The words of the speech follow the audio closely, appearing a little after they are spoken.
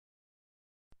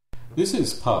This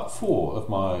is part 4 of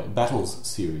my battles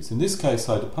series. In this case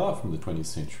I depart from the 20th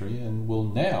century and will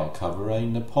now cover a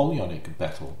Napoleonic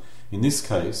battle. In this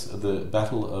case the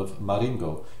Battle of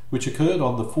Marengo, which occurred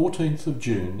on the 14th of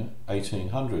June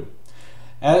 1800.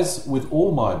 As with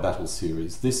all my battle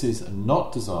series, this is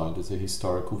not designed as a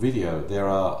historical video. There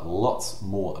are lots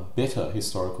more better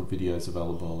historical videos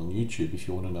available on YouTube if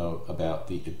you want to know about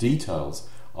the details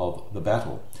of the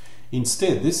battle.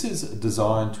 Instead, this is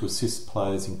designed to assist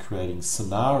players in creating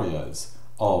scenarios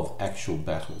of actual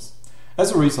battles.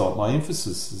 As a result, my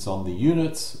emphasis is on the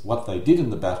units, what they did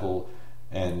in the battle,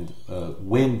 and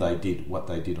when they did what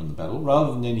they did on the battle,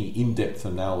 rather than any in-depth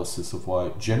analysis of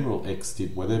why General X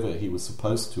did whatever he was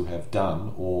supposed to have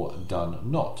done or done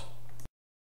not.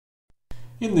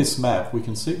 In this map, we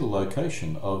can see the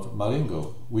location of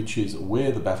Marengo, which is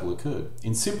where the battle occurred.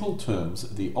 In simple terms,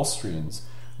 the Austrians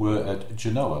were at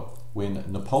Genoa when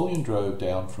Napoleon drove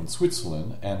down from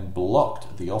Switzerland and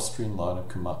blocked the Austrian line of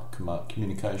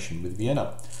communication with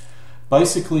Vienna,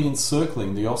 basically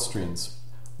encircling the Austrians.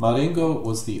 Marengo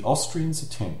was the Austrians'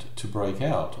 attempt to break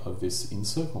out of this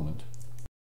encirclement.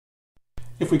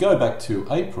 If we go back to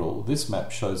April, this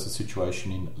map shows the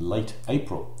situation in late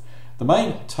April. The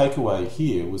main takeaway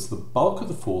here was the bulk of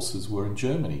the forces were in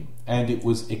Germany, and it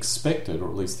was expected, or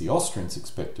at least the Austrians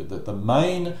expected, that the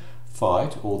main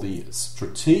fight or the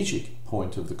strategic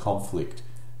point of the conflict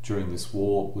during this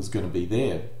war was going to be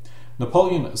there.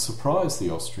 Napoleon surprised the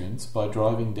Austrians by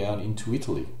driving down into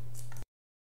Italy.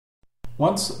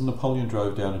 Once Napoleon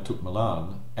drove down and took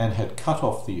Milan and had cut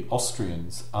off the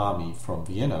Austrians' army from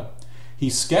Vienna, he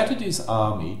scattered his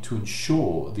army to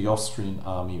ensure the Austrian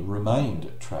army remained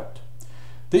trapped.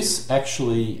 This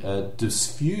actually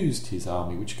diffused his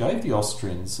army, which gave the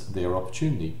Austrians their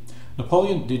opportunity.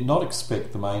 Napoleon did not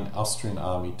expect the main Austrian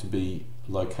army to be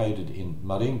located in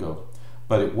Marengo,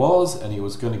 but it was, and he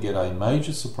was going to get a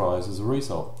major surprise as a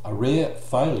result, a rare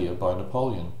failure by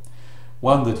Napoleon,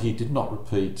 one that he did not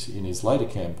repeat in his later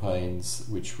campaigns,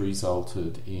 which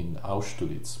resulted in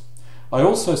Austerlitz. I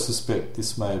also suspect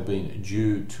this may have been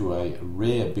due to a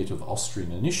rare bit of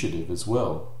Austrian initiative as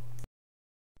well.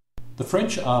 The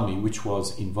French army which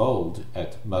was involved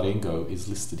at Marengo is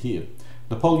listed here.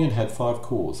 Napoleon had 5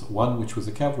 corps, one which was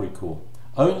a cavalry corps.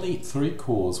 Only 3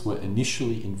 corps were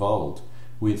initially involved,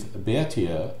 with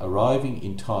Berthier arriving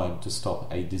in time to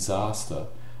stop a disaster,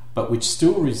 but which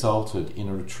still resulted in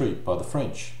a retreat by the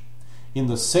French. In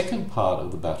the second part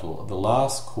of the battle, the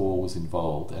last corps was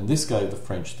involved, and this gave the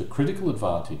French the critical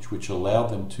advantage which allowed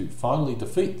them to finally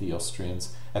defeat the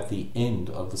Austrians at the end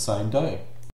of the same day.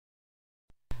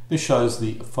 This shows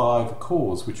the 5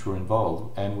 corps which were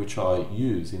involved and which I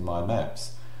use in my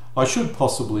maps. I should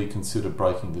possibly consider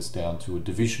breaking this down to a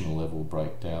divisional level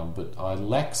breakdown, but I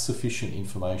lack sufficient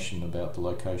information about the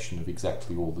location of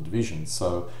exactly all the divisions,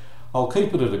 so I'll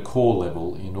keep it at a corps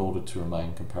level in order to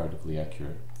remain comparatively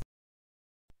accurate.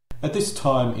 At this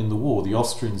time in the war, the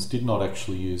Austrians did not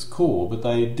actually use corps, but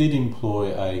they did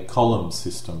employ a column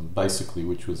system, basically,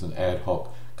 which was an ad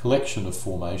hoc collection of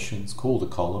formations called a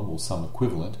column or some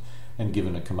equivalent and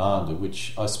given a commander,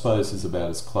 which I suppose is about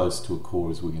as close to a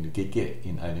corps as we're going to get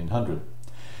in 1800.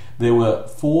 There were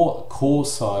 4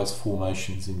 corps-size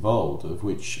formations involved, of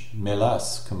which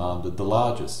Melas commanded the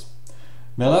largest.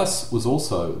 Melas was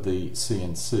also the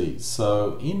CNC,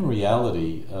 so in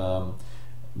reality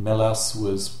Melas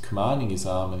was commanding his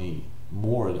army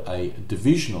more at a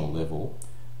divisional level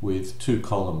with 2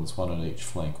 columns, 1 on each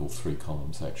flank, or 3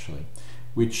 columns actually,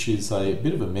 which is a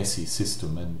bit of a messy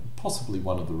system and possibly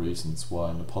one of the reasons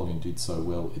why Napoleon did so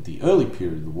well at the early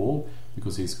period of the war,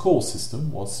 because his corps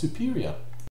system was superior.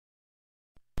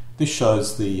 This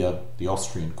shows the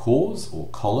Austrian corps or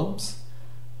columns,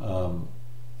 and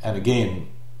again,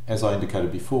 as I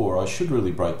indicated before, I should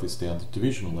really break this down to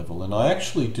divisional level, and I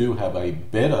actually do have a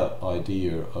better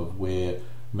idea of where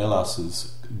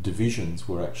Melas's divisions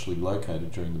were actually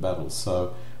located during the battle.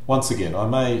 So once again, I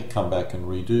may come back and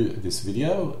redo this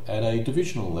video at a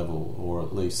divisional level, or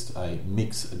at least a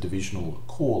mixed divisional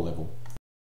corps level.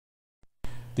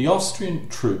 The Austrian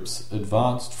troops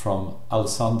advanced from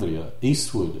Alessandria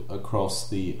eastward across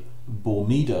the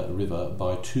Bormida River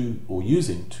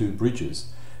using 2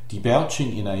 bridges,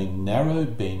 debouching in a narrow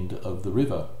bend of the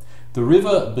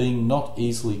river being not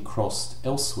easily crossed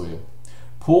elsewhere.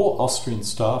 Poor Austrian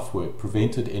staff work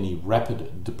prevented any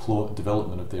rapid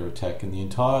development of their attack, and the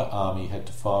entire army had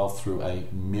to file through a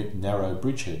narrow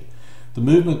bridgehead. The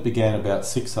movement began about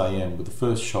 6 a.m, with the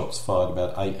first shots fired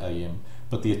about 8 a.m,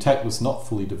 but the attack was not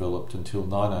fully developed until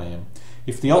 9 a.m.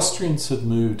 If the Austrians had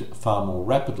moved far more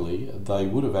rapidly, they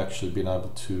would have actually been able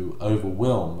to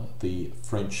overwhelm the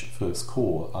French First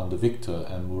Corps under Victor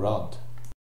and Murat.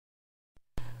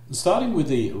 Starting with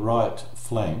the right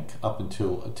flank up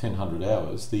until 1000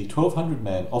 hours, the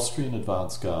 1200-man Austrian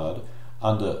advance guard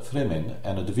under Fremen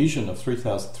and a division of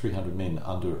 3,300 men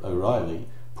under O'Reilly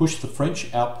pushed the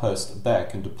French outpost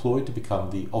back and deployed to become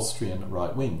the Austrian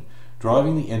right wing,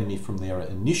 driving the enemy from their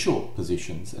initial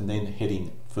positions and then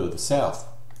heading further south.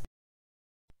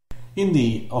 In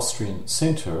the Austrian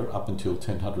centre, up until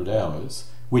 1000 hours,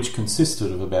 which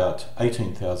consisted of about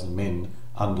 18,000 men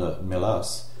under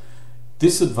Melas,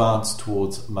 this advanced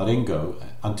towards Marengo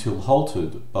until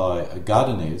halted by a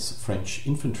Garderners French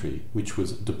infantry, which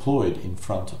was deployed in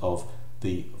front of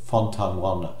the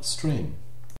Fontanoine stream.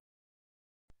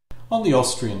 On the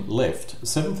Austrian left,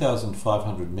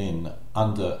 7,500 men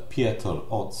under Pieter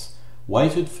Ots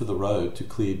waited for the road to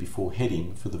clear before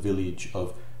heading for the village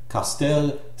of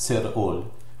Castel-Serol,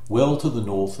 well to the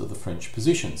north of the French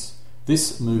positions.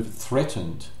 This move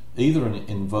threatened either an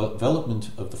envelopment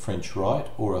of the French right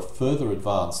or a further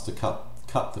advance to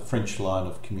cut the French line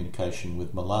of communication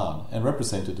with Milan, and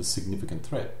represented a significant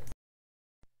threat.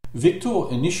 Victor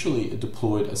initially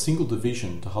deployed a single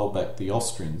division to hold back the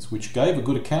Austrians, which gave a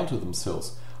good account of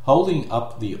themselves, holding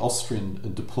up the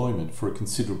Austrian deployment for a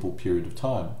considerable period of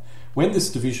time. When this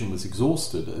division was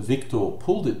exhausted, Victor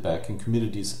pulled it back and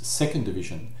committed his second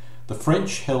division. The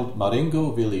French held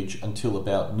Marengo village until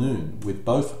about noon, with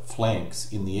both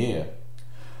flanks in the air.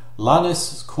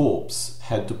 Lannes' corps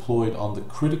had deployed on the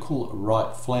critical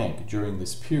right flank during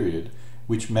this period,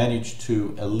 which managed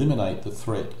to eliminate the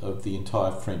threat of the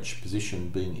entire French position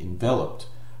being enveloped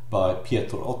by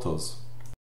Pieter Otto's.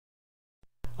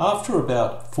 After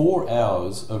about 4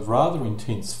 hours of rather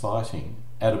intense fighting,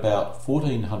 at about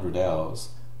 1400 hours,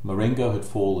 Marengo had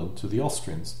fallen to the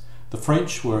Austrians. The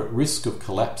French were at risk of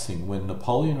collapsing when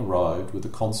Napoleon arrived with the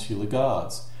consular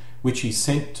guards, which he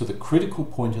sent to the critical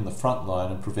point in the front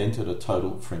line and prevented a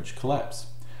total French collapse.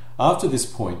 After this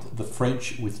point, the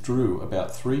French withdrew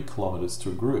about 3 kilometres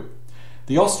to regroup.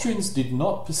 The Austrians did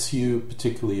not pursue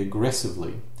particularly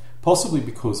aggressively, possibly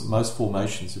because most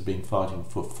formations had been fighting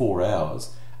for 4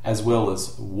 hours, as well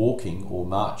as walking or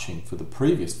marching for the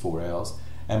previous 4 hours,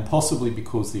 and possibly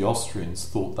because the Austrians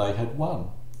thought they had won.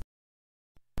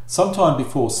 Sometime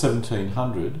before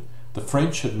 1700, the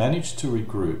French had managed to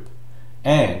regroup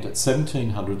and at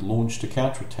 1700 launched a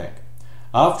counterattack.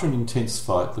 After an intense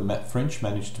fight, the French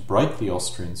managed to break the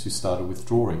Austrians, who started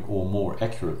withdrawing, or more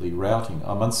accurately, routing.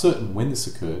 I'm uncertain when this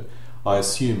occurred. I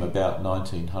assume about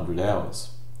 1900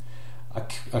 hours.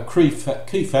 A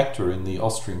key factor in the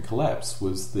Austrian collapse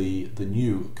was the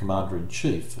new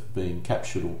commander-in-chief being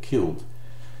captured or killed.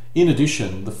 In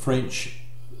addition, the French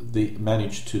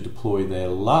managed to deploy their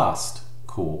last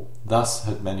corps, thus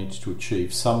had managed to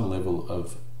achieve some level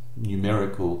of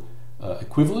numerical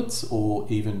equivalence or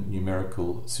even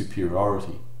numerical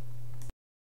superiority.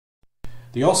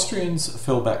 The Austrians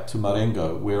fell back to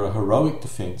Marengo, where a heroic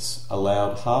defence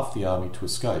allowed half the army to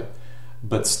escape,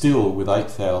 but still with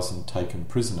 8,000 taken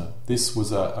prisoner. This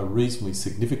was a reasonably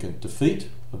significant defeat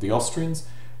of the Austrians,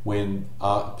 when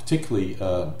particularly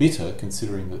bitter,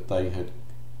 considering that they had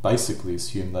basically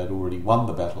assumed they'd already won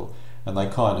the battle, and they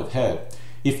kind of had.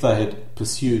 If they had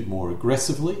pursued more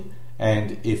aggressively,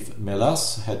 and if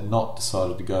Melas had not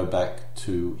decided to go back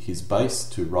to his base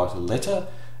to write a letter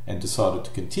and decided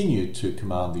to continue to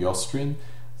command the Austrian,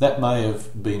 that may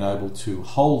have been able to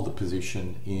hold the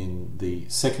position in the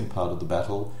second part of the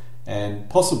battle and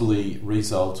possibly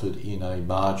resulted in a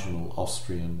marginal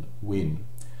Austrian win.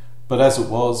 But as it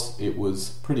was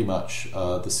pretty much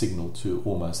the signal to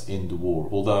almost end the war,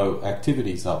 although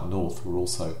activities up north were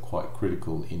also quite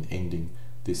critical in ending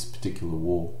this particular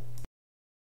war.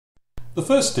 The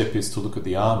first step is to look at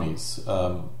the armies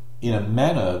in a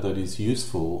manner that is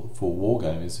useful for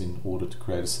wargamers in order to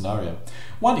create a scenario.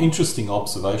 One interesting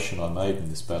observation I made in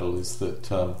this battle is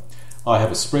that I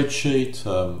have a spreadsheet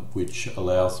which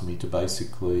allows me to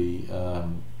basically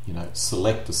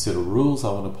select a set of rules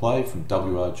I want to play from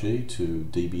WRG to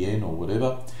DBN or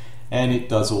whatever, and it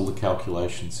does all the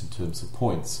calculations in terms of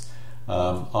points.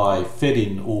 I fed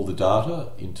in all the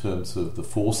data in terms of the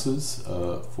forces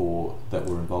that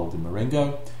were involved in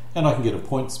Marengo, and I can get a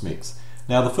points mix.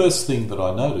 Now, the first thing that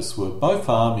I noticed were both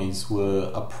armies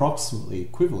were approximately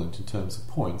equivalent in terms of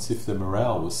points if their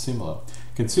morale was similar.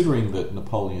 Considering that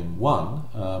Napoleon won,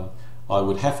 I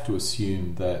would have to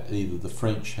assume that either the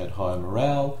French had higher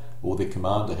morale or their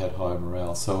commander had higher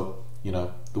morale. So,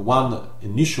 the one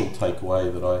initial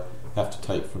takeaway that I have to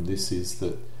take from this is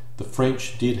that the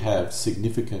French did have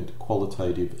significant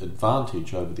qualitative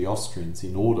advantage over the Austrians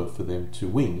in order for them to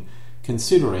win,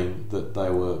 considering that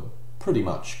they were pretty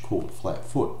much caught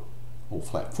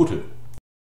flat-footed.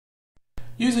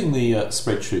 Using the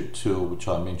spreadsheet tool which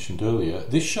I mentioned earlier,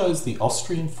 this shows the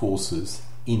Austrian forces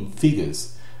in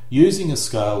figures, using a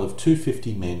scale of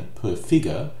 250 men per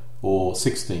figure, or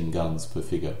 16 guns per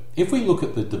figure. If we look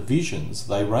at the divisions,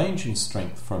 they range in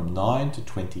strength from 9 to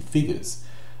 20 figures.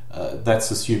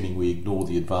 That's assuming we ignore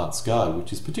the advanced guard,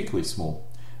 which is particularly small.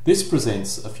 This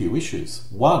presents a few issues.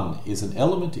 One is an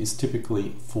element is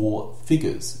typically 4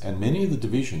 figures, and many of the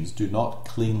divisions do not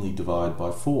cleanly divide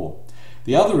by 4.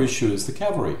 The other issue is the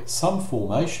cavalry. Some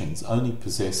formations only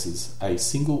possesses a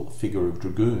single figure of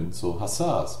dragoons or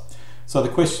hussars. So the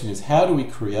question is, how do we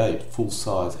create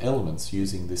full-size elements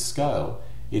using this scale?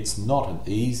 It's not an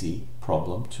easy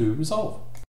problem to resolve.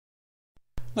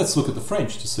 Let's look at the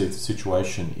French to see if the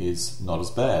situation is not as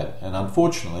bad. And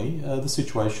unfortunately, the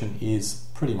situation is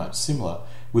pretty much similar,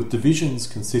 with divisions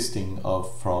consisting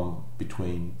of from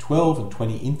between 12 and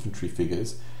 20 infantry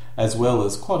figures, as well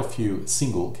as quite a few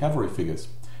single cavalry figures.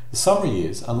 The summary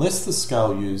is, unless the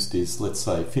scale used is, let's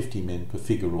say, 50 men per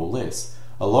figure or less,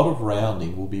 a lot of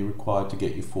rounding will be required to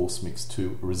get your force mix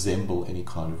to resemble any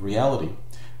kind of reality.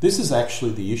 This is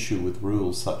actually the issue with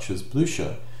rules such as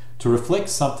Bitchute. To reflect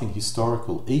something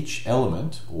historical, each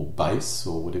element, or base,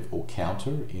 or whatever, or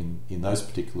counter in those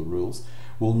particular rules,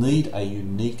 will need a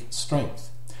unique strength.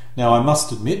 Now, I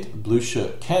must admit,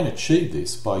 Bitchute can achieve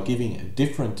this by giving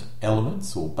different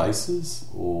elements, or bases,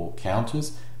 or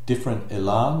counters, different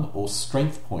elan or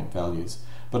strength point values.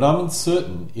 But I'm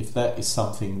uncertain if that is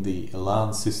something the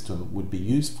elan system would be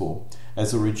used for,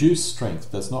 as a reduced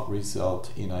strength does not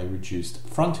result in a reduced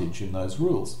frontage in those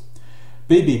rules.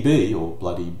 BBB, or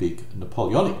Bloody Big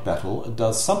Napoleonic Battle,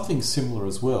 does something similar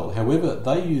as well. However,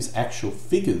 they use actual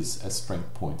figures as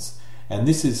strength points, and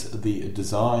this is a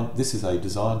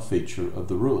design feature of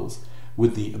the rules,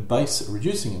 with the base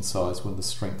reducing in size when the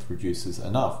strength reduces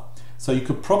enough. So you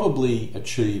could probably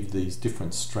achieve these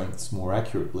different strengths more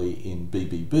accurately in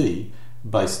BBB,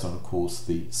 based on, of course,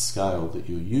 the scale that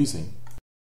you're using.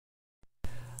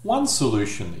 One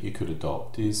solution that you could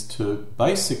adopt is to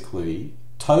basically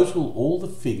total all the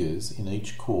figures in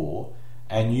each corps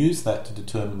and use that to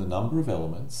determine the number of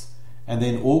elements, and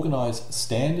then organise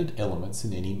standard elements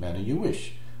in any manner you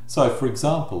wish. So, for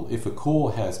example, if a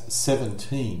corps has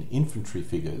 17 infantry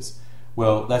figures,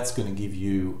 well, that's going to give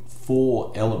you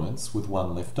 4 elements with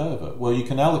 1 left over. Well, you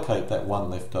can allocate that 1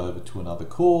 left over to another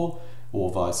corps,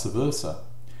 or vice versa.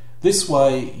 This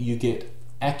way you get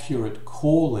accurate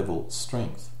corps level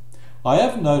strength. I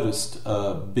have noticed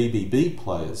BBB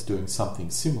players doing something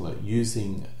similar,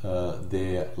 using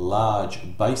their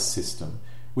large base system,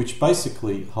 which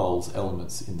basically holds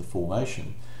elements in the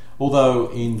formation. Although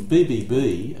in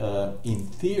BBB, in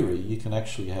theory, you can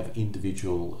actually have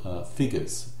individual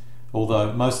figures,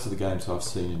 although most of the games I've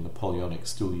seen in Napoleonic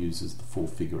still uses the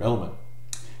 4-figure element.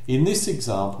 In this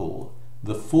example,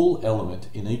 the full element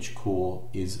in each corps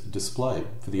is displayed.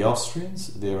 For the Austrians,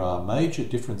 there are major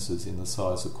differences in the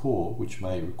size of corps, which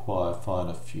may require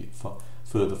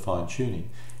further fine-tuning.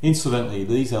 Incidentally,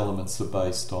 these elements are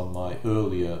based on my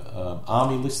earlier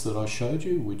army list that I showed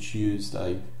you, which used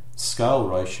a scale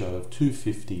ratio of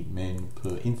 250 men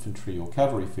per infantry or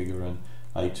cavalry figure and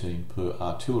 18 per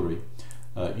artillery.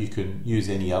 You can use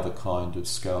any other kind of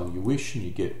scale you wish, and you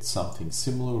get something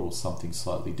similar or something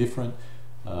slightly different.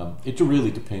 It really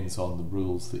depends on the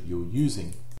rules that you're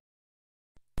using.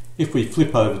 If we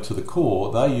flip over to the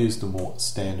corps, they used a more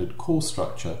standard corps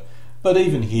structure, but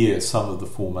even here some of the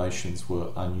formations were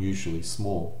unusually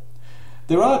small.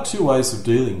 There are 2 ways of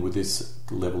dealing with this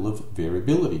level of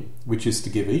variability, which is to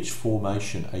give each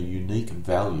formation a unique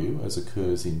value as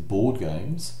occurs in board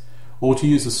games, or to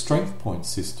use a strength point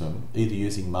system, either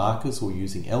using markers or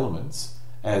using elements,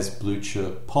 as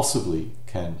Bitchute possibly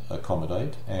can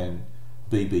accommodate and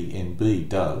BBNB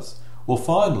does, or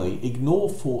finally ignore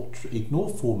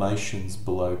formations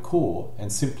below corps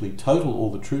and simply total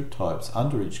all the troop types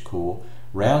under each corps,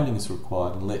 rounding is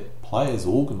required, and let players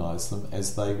organise them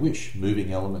as they wish,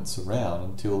 moving elements around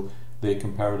until they're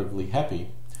comparatively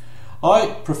happy.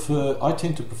 I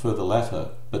tend to prefer the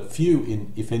latter, but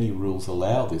few, if any, rules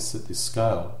allow this at this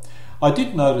scale. I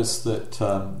did notice that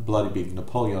Bloody Big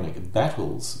Napoleonic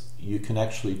Battles, you can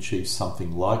actually achieve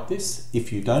something like this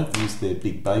if you don't use their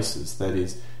big bases. That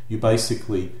is, you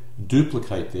basically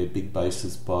duplicate their big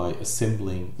bases by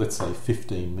assembling, let's say,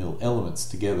 15 mil elements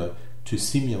together to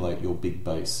simulate your big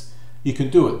base. You can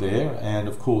do it there, and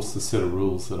of course the set of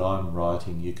rules that I'm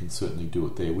writing, you can certainly do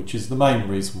it there, which is the main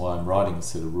reason why I'm writing a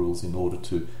set of rules, in order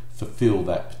to fulfill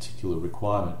that particular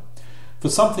requirement. For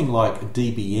something like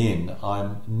DBN,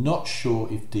 I'm not sure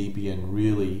if DBN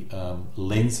really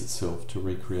lends itself to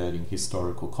recreating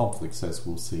historical conflicts, as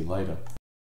we'll see later.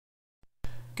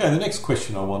 Okay, the next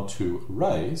question I want to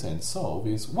raise and solve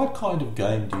is, what kind of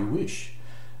game do you wish?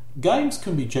 Games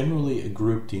can be generally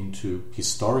grouped into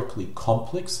historically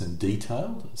complex and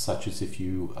detailed, such as if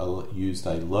you used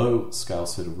a low-scale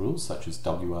set of rules, such as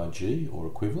WRG or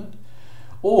equivalent,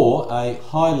 or a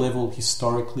high-level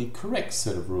historically correct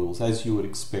set of rules, as you would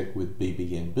expect with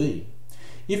BBNB.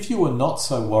 If you were not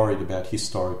so worried about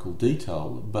historical detail,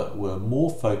 but were more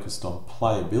focused on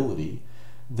playability,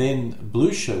 then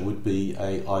Bitchute would be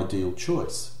an ideal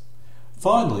choice.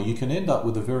 Finally, you can end up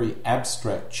with a very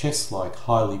abstract chess-like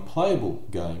highly playable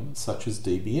game such as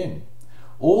DBN.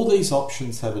 All these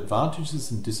options have advantages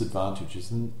and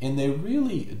disadvantages, and they're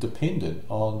really dependent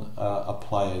on a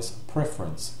player's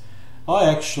preference. I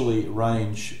actually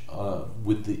range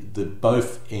with the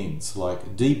both ends,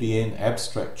 like DBN,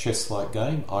 abstract chess-like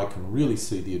game. I can really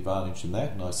see the advantage in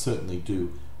that, and I certainly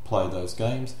do play those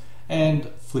games. And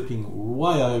flipping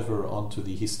way over onto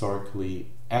the historically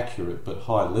accurate but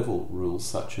high-level rules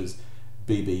such as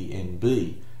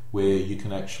BBNB, where you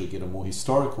can actually get a more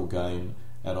historical game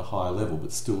at a higher level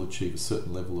but still achieve a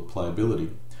certain level of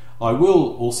playability. I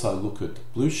will also look at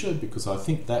Bitchute, because I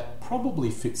think that probably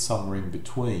fits somewhere in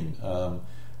between,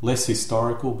 less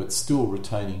historical but still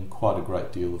retaining quite a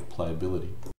great deal of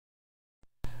playability.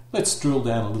 Let's drill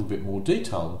down a little bit more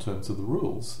detail in terms of the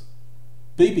rules.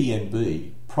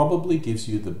 BBNB probably gives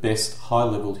you the best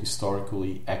high-level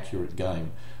historically accurate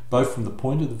game, both from the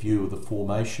point of view of the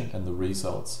formation and the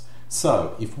results.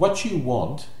 So, if what you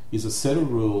want is a set of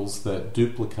rules that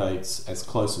duplicates as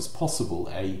close as possible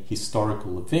a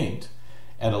historical event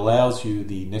and allows you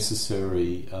the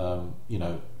necessary,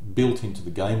 built into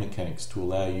the game mechanics to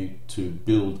allow you to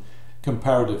build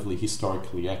comparatively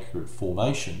historically accurate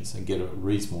formations and get a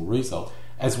reasonable result,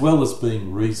 as well as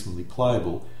being reasonably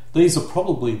playable, these are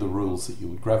probably the rules that you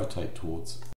would gravitate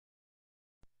towards.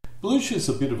 Bitchute is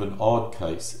a bit of an odd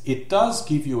case. It does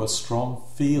give you a strong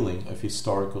feeling of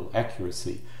historical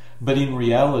accuracy, but in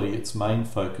reality its main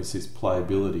focus is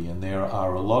playability, and there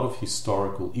are a lot of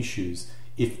historical issues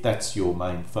if that's your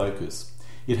main focus.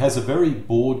 It has a very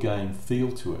board game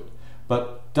feel to it,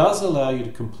 but does allow you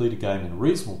to complete a game in a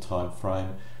reasonable time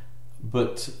frame,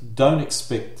 but don't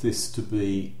expect this to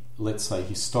be, let's say,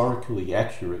 historically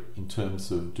accurate in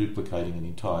terms of duplicating an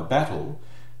entire battle.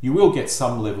 You will get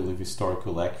some level of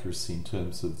historical accuracy in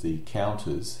terms of the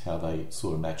counters, how they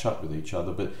sort of match up with each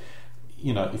other, but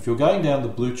if you're going down the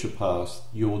Bitchute path,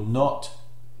 you're not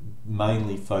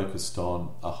mainly focused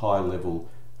on a high level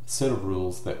set of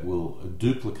rules that will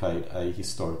duplicate a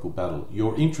historical battle.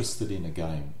 You're interested in a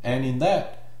game, and in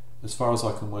that, as far as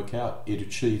I can work out, it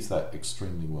achieves that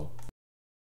extremely well.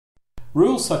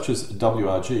 Rules such as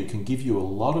WRG can give you a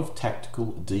lot of tactical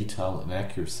detail and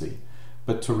accuracy,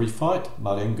 but to refight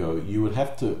Marengo, you would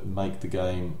have to make the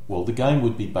game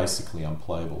would be basically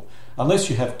unplayable, unless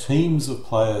you have teams of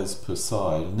players per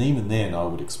side, and even then I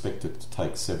would expect it to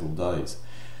take several days.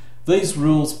 These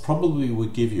rules probably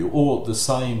would give you, or the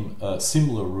same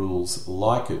similar rules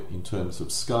like it in terms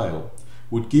of scale,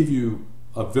 would give you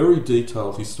a very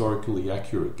detailed, historically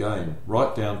accurate game,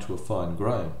 right down to a fine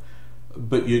grain.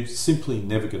 But you're simply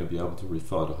never going to be able to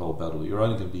refight a whole battle. You're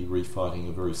only going to be refighting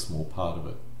a very small part of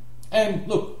it. And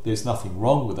look, there's nothing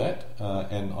wrong with that,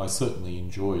 and I certainly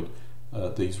enjoyed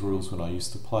these rules when I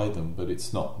used to play them, but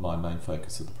it's not my main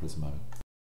focus at the present moment.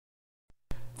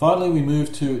 Finally, we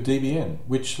move to DBN,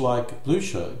 which, like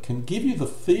Bitchute, can give you the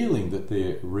feeling that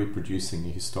they're reproducing a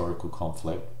historical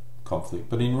conflict,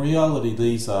 but in reality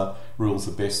these rules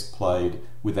are best played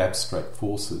with abstract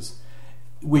forces,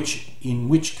 in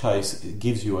which case it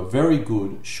gives you a very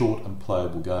good, short and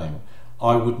playable game.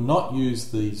 I would not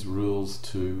use these rules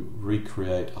to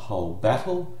recreate a whole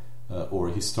battle or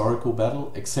a historical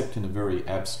battle, except in a very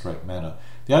abstract manner.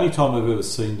 The only time I've ever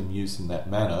seen them used in that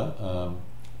manner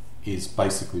is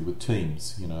basically with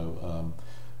teams.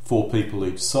 4 people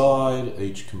each side,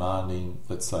 each commanding,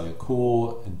 let's say, a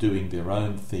corps, and doing their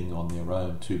own thing on their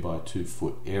own 2x2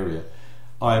 foot area.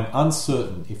 I'm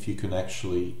uncertain if you can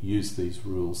actually use these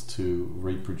rules to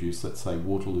reproduce, let's say,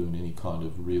 Waterloo in any kind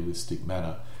of realistic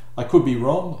manner. I could be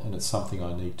wrong, and it's something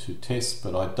I need to test,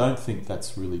 but I don't think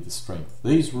that's really the strength.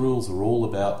 These rules are all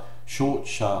about short,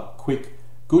 sharp, quick,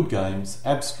 good games,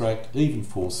 abstract, even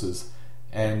forces,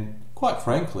 and quite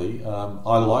frankly,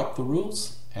 I like the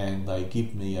rules. and they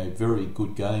give me a very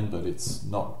good game, but it's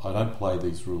not. I don't play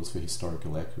these rules for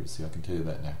historical accuracy, I can tell you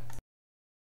that now.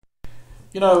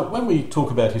 You know, when we talk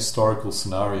about historical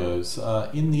scenarios,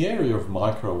 in the area of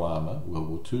micro-armour, World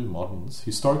War II, moderns,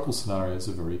 historical scenarios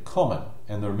are very common,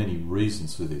 and there are many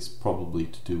reasons for this, probably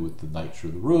to do with the nature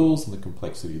of the rules and the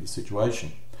complexity of the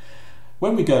situation.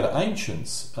 When we go to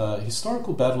ancients,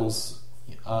 historical battles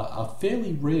are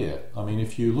fairly rare. I mean,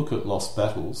 if you look at Lost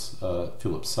Battles,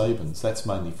 Philip Sabin's, that's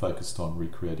mainly focused on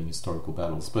recreating historical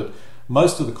battles, but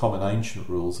most of the common ancient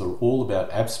rules are all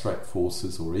about abstract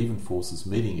forces or even forces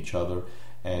meeting each other,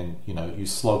 and you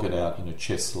slog it out in a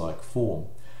chess-like form.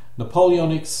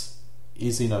 Napoleonics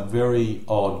is in a very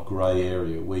odd grey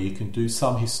area where you can do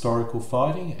some historical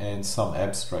fighting and some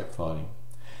abstract fighting.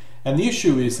 And the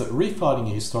issue is that refighting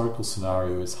a historical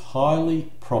scenario is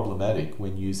highly problematic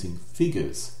when using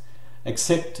figures,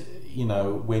 except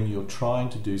when you're trying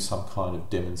to do some kind of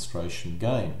demonstration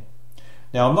game.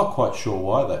 Now, I'm not quite sure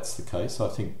why that's the case. I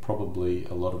think probably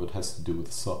a lot of it has to do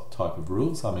with the type of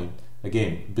rules. I mean,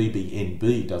 again,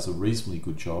 BBNB does a reasonably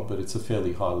good job, but it's a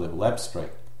fairly high-level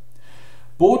abstract.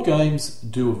 Board games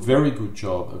do a very good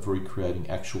job of recreating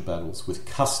actual battles with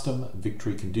custom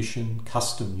victory condition,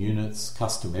 custom units,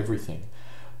 custom everything.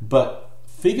 But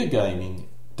figure gaming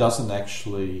doesn't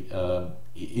actually,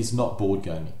 is not board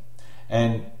gaming.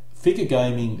 And figure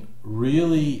gaming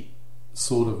really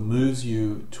sort of moves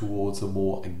you towards a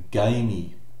more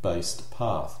gamey-based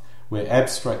path, where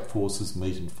abstract forces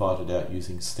meet and fight it out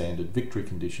using standard victory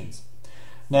conditions.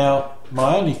 Now,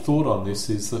 my only thought on this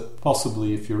is that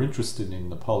possibly if you're interested in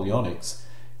Napoleonics,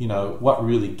 what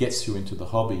really gets you into the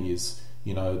hobby is,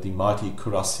 the mighty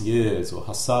cuirassiers or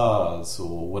hussars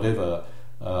or whatever,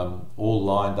 all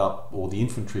lined up, or the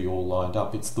infantry all lined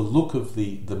up. It's the look of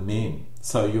the men.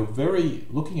 So you're very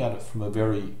looking at it from a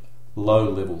very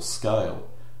low-level scale.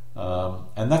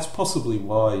 And that's possibly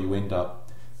why you end up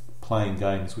playing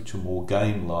games which are more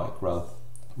game-like rather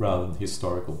than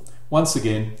historical. Once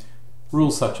again,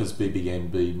 rules such as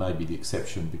BBNB may be the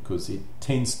exception because it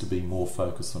tends to be more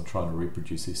focused on trying to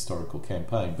reproduce a historical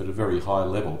campaign, but at a very high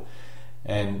level.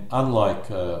 And unlike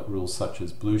rules such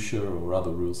as Bitchute or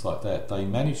other rules like that, they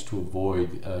manage to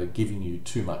avoid giving you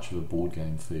too much of a board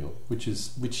game feel, which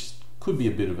could be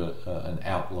a bit of an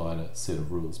outlier set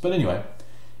of rules. But anyway,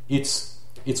 it's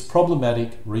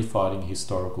problematic refighting a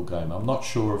historical game. I'm not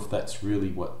sure if that's really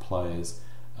what players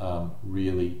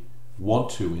really want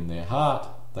to in their heart.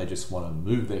 They just want to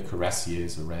move their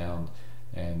cuirassiers around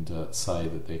and say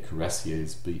that their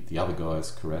cuirassiers beat the other guy's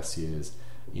cuirassiers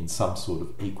in some sort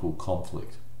of equal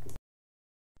conflict.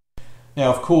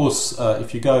 Now, of course,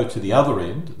 if you go to the other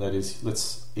end, that is,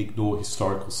 let's ignore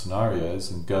historical scenarios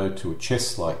and go to a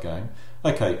chess-like game.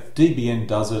 Okay, DBN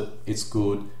does it, it's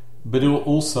good, but it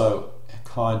also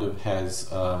kind of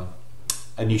has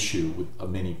an issue with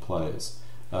many players.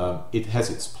 It has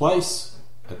its place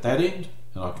at that end,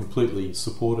 and I completely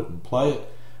support it and play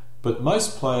it, but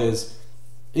most players,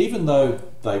 even though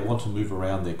they want to move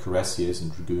around their cuirassiers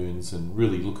and dragoons and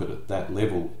really look at it at that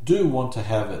level, do want to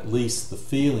have at least the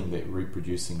feeling that you're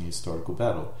reproducing a historical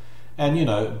battle. And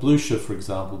Bitchute, for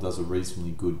example, does a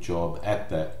reasonably good job at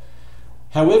that.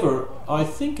 However, I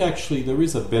think actually there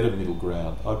is a better middle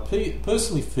ground. I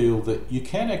personally feel that you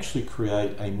can actually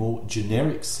create a more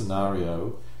generic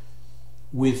scenario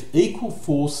with equal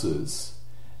forces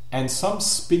and some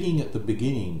spinning at the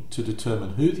beginning to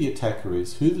determine who the attacker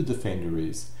is, who the defender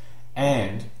is,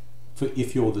 and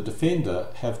if you're the defender,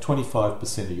 have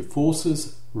 25% of your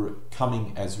forces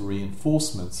coming as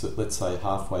reinforcements at, let's say,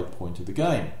 halfway point of the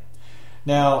game.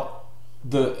 Now,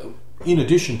 in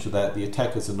addition to that, the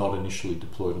attackers are not initially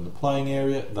deployed in the playing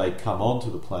area. They come onto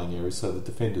the playing area, so the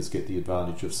defenders get the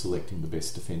advantage of selecting the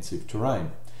best defensive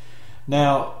terrain.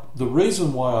 Now, the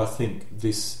reason why I think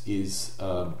this is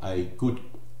a good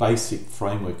basic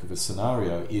framework of a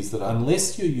scenario is that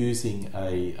unless you're using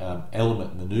a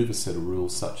element maneuver set of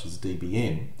rules such as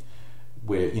DBN,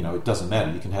 where it doesn't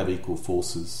matter, you can have equal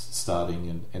forces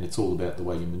starting and it's all about the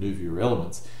way you maneuver your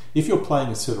elements. If you're playing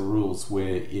a set of rules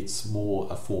where it's more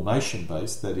a formation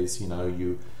based, that is,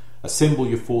 you assemble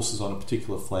your forces on a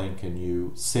particular flank and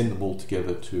you send them all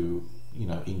together to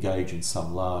engage in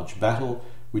some large battle,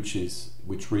 which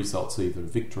results either a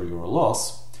victory or a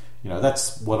loss.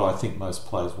 That's what I think most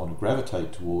players want to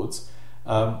gravitate towards.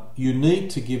 You need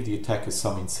to give the attacker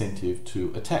some incentive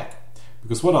to attack.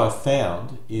 Because what I've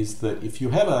found is that if you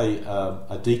have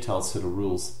a detailed set of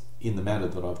rules in the manner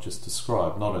that I've just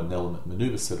described, not an element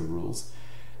maneuver set of rules,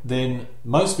 then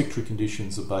most victory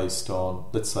conditions are based on,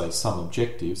 let's say, some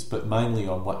objectives, but mainly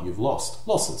on what you've lost.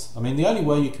 Losses. I mean, the only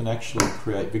way you can actually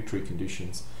create victory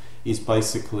conditions is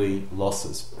basically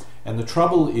losses. And the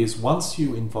trouble is, once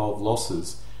you involve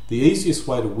losses, the easiest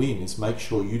way to win is make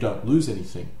sure you don't lose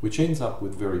anything, which ends up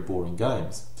with very boring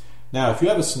games. Now, if you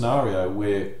have a scenario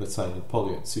where, let's say in a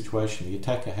Napoleon situation, the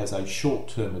attacker has a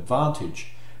short-term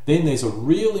advantage, then there's a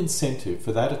real incentive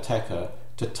for that attacker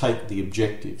to take the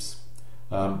objectives.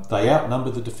 They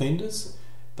outnumber the defenders,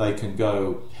 they can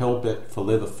go hell-bent for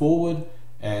leather forward,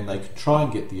 and they can try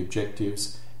and get the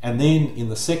objectives, and then in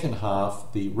the second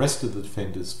half, the rest of the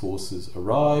defenders' forces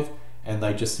arrive, and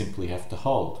they just simply have to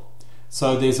hold.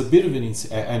 So there's a bit of an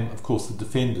and of course the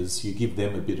defenders, you give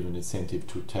them a bit of an incentive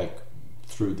to attack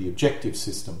through the objective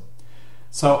system.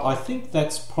 So I think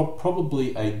that's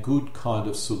probably a good kind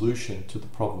of solution to the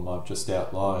problem I've just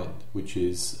outlined, which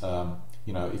is,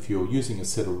 if you're using a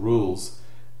set of rules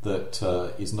that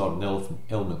is not an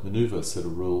element maneuver set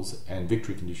of rules and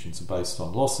victory conditions are based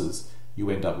on losses, you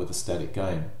end up with a static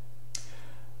game.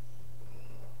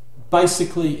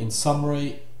 Basically, in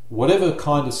summary, whatever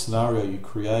kind of scenario you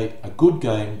create, a good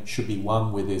game should be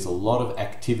one where there's a lot of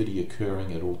activity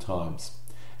occurring at all times.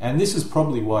 And this is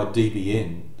probably why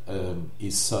DBN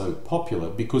is so popular,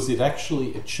 because it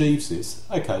actually achieves this,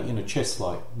 okay, in a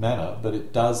chess-like manner, but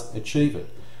it does achieve it.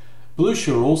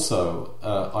 Bellucia also,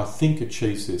 I think,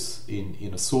 achieves this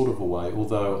in a sort of a way,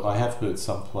 although I have heard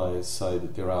some players say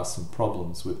that there are some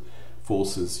problems with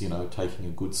forces, taking a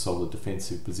good solid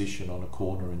defensive position on a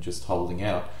corner and just holding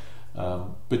out.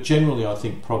 But generally I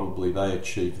think probably they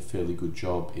achieve a fairly good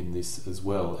job in this as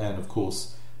well. And of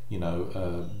course,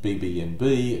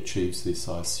 BBNB achieves this,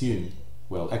 I assume.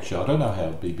 Well, actually I don't know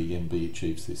how BBNB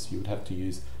achieves this. You would have to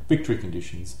use victory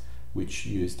conditions which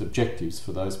used objectives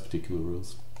for those particular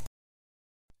rules.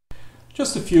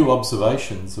 Just a few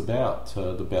observations about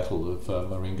the Battle of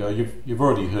Marengo. You've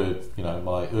already heard,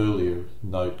 my earlier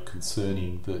note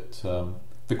concerning that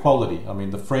the quality. I mean,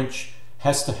 the French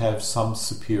has to have some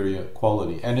superior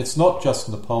quality, and it's not just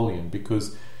Napoleon,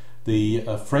 because the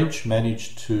French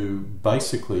managed to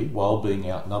basically, while being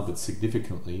outnumbered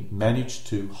significantly, managed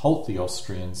to halt the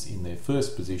Austrians in their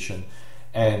first position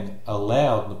and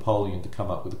allowed Napoleon to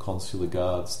come up with the consular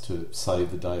guards to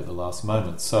save the day at the last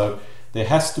moment. So there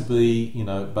has to be,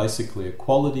 basically a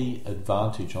quality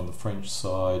advantage on the French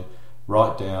side,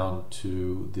 right down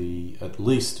to at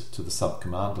least to the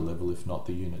sub-commander level, if not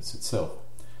the units itself.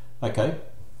 Okay,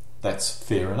 that's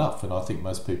fair enough, and I think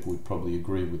most people would probably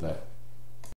agree with that.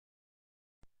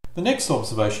 The next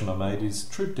observation I made is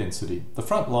troop density. The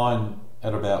front line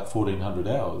at about 1400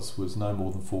 hours was no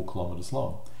more than 4 kilometres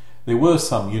long. There were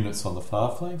some units on the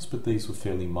far flanks, but these were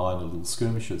fairly minor little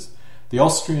skirmishes. The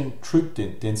Austrian troop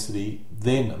density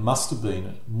then must have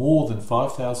been more than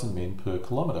 5,000 men per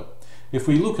kilometre. If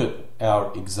we look at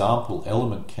our example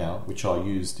element count, which I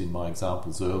used in my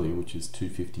examples earlier, which is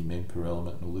 250 men per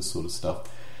element and all this sort of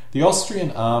stuff, the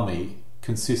Austrian army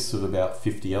consists of about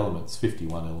 50 elements,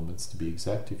 51 elements to be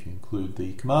exact if you include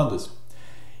the commanders.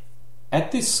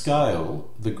 At this scale,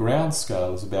 the ground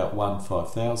scale is about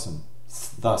 1/5000.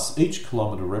 Thus, each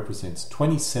kilometre represents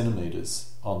 20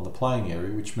 centimetres on the playing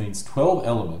area, which means 12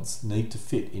 elements need to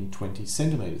fit in 20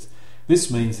 centimetres. This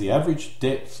means the average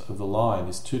depth of the line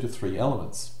is 2 to 3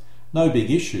 elements. No big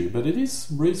issue, but it is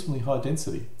reasonably high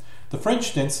density. The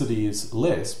French density is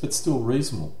less, but still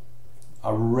reasonable,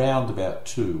 around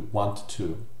about 1 to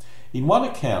 2. In one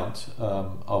account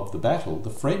of the battle, the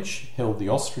French held the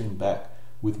Austrian back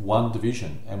with one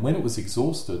division, and when it was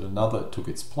exhausted, another took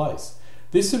its place.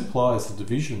 This implies the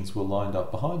divisions were lined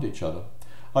up behind each other.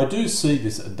 I do see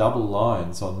this double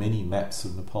lines on many maps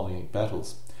of Napoleonic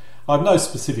battles. I have no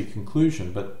specific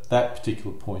conclusion, but that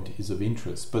particular point is of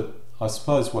interest. But I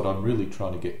suppose what I'm really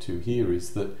trying to get to here is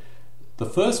that the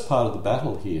first part of the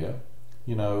battle here,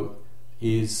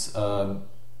 is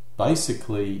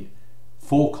basically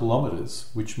 4 kilometres,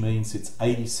 which means it's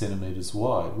 80 centimetres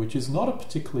wide, which is not a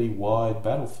particularly wide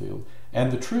battlefield.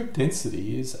 And the troop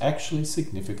density is actually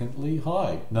significantly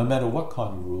high, no matter what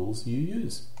kind of rules you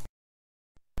use.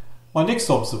 My next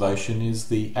observation is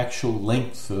the actual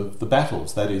length of the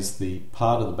battles, that is, the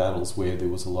part of the battles where there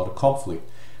was a lot of conflict.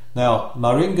 Now,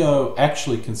 Marengo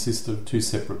actually consisted of 2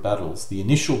 separate battles. The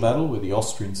initial battle where the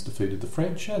Austrians defeated the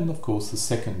French, and of course the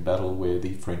second battle where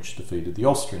the French defeated the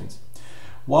Austrians.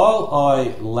 While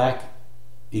I lack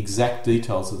exact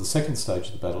details of the second stage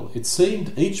of the battle, it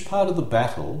seemed each part of the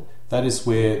battle, that is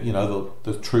where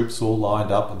the troops all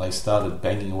lined up and they started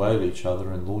banging away at each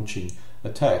other and launching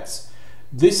attacks,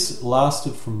 this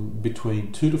lasted from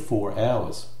between 2 to 4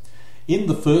 hours. In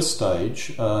the first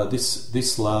stage,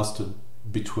 this lasted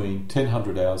between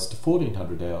 1000 hours to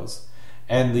 1400 hours,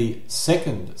 and the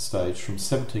second stage from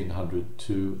 1700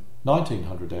 to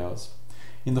 1900 hours.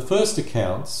 In the first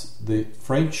accounts, the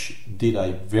French did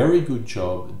a very good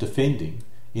job defending.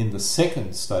 In the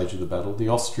second stage of the battle, the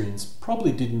Austrians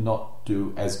probably did not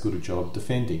do as good a job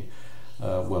defending.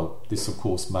 This of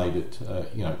course made it,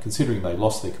 considering they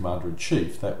lost their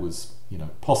commander-in-chief, that was,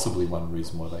 possibly one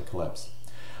reason why they collapsed.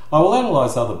 I will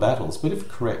analyse other battles, but if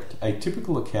correct, a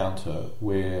typical encounter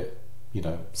where,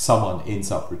 someone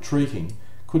ends up retreating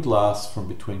could last from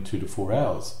between 2 to 4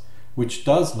 hours, which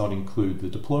does not include the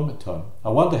deployment time. I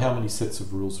wonder how many sets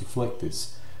of rules reflect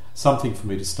this. Something for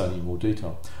me to study in more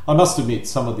detail. I must admit,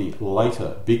 some of the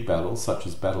later big battles, such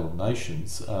as Battle of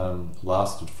Nations,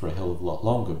 lasted for a hell of a lot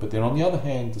longer. But then on the other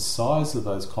hand, the size of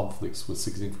those conflicts was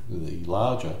significantly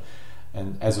larger,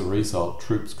 and as a result,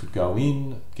 troops could go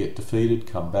in, get defeated,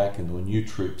 come back, and there were new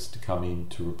troops to come in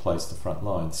to replace the front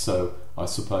lines. So I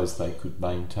suppose they could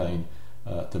maintain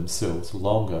themselves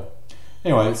longer.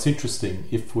 Anyway, it's interesting.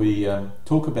 If we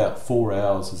talk about 4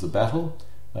 hours as a battle,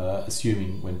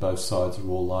 assuming when both sides are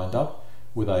all lined up,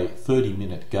 with a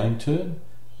 30-minute game turn,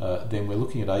 then we're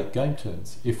looking at 8 game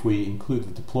turns. If we include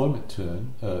the deployment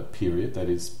turn period, that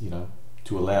is,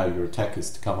 to allow your attackers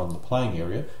to come on the playing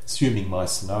area, assuming my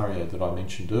scenario that I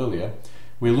mentioned earlier,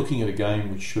 we're looking at a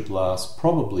game which should last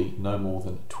probably no more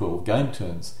than 12 game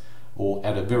turns, or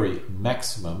at a very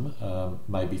maximum,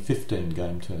 maybe 15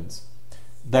 game turns.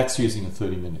 That's using a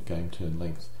 30-minute game turn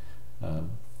length.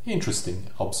 Interesting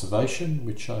observation,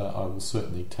 which I will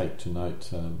certainly take to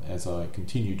note as I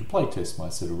continue to playtest my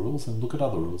set of rules and look at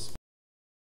other rules.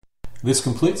 This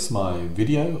completes my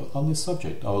video on this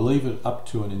subject. I will leave it up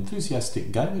to an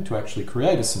enthusiastic gamer to actually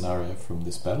create a scenario from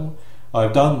this battle.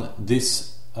 I've done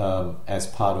this as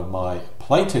part of my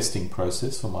playtesting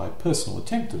process for my personal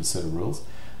attempt at a set of rules,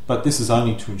 but this is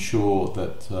only to ensure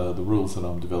that the rules that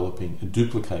I'm developing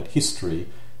duplicate history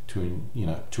to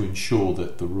ensure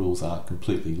that the rules aren't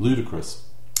completely ludicrous.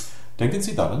 Denken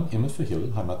Sie daran, immer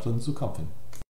verhehlen Heimatland zu kämpfen.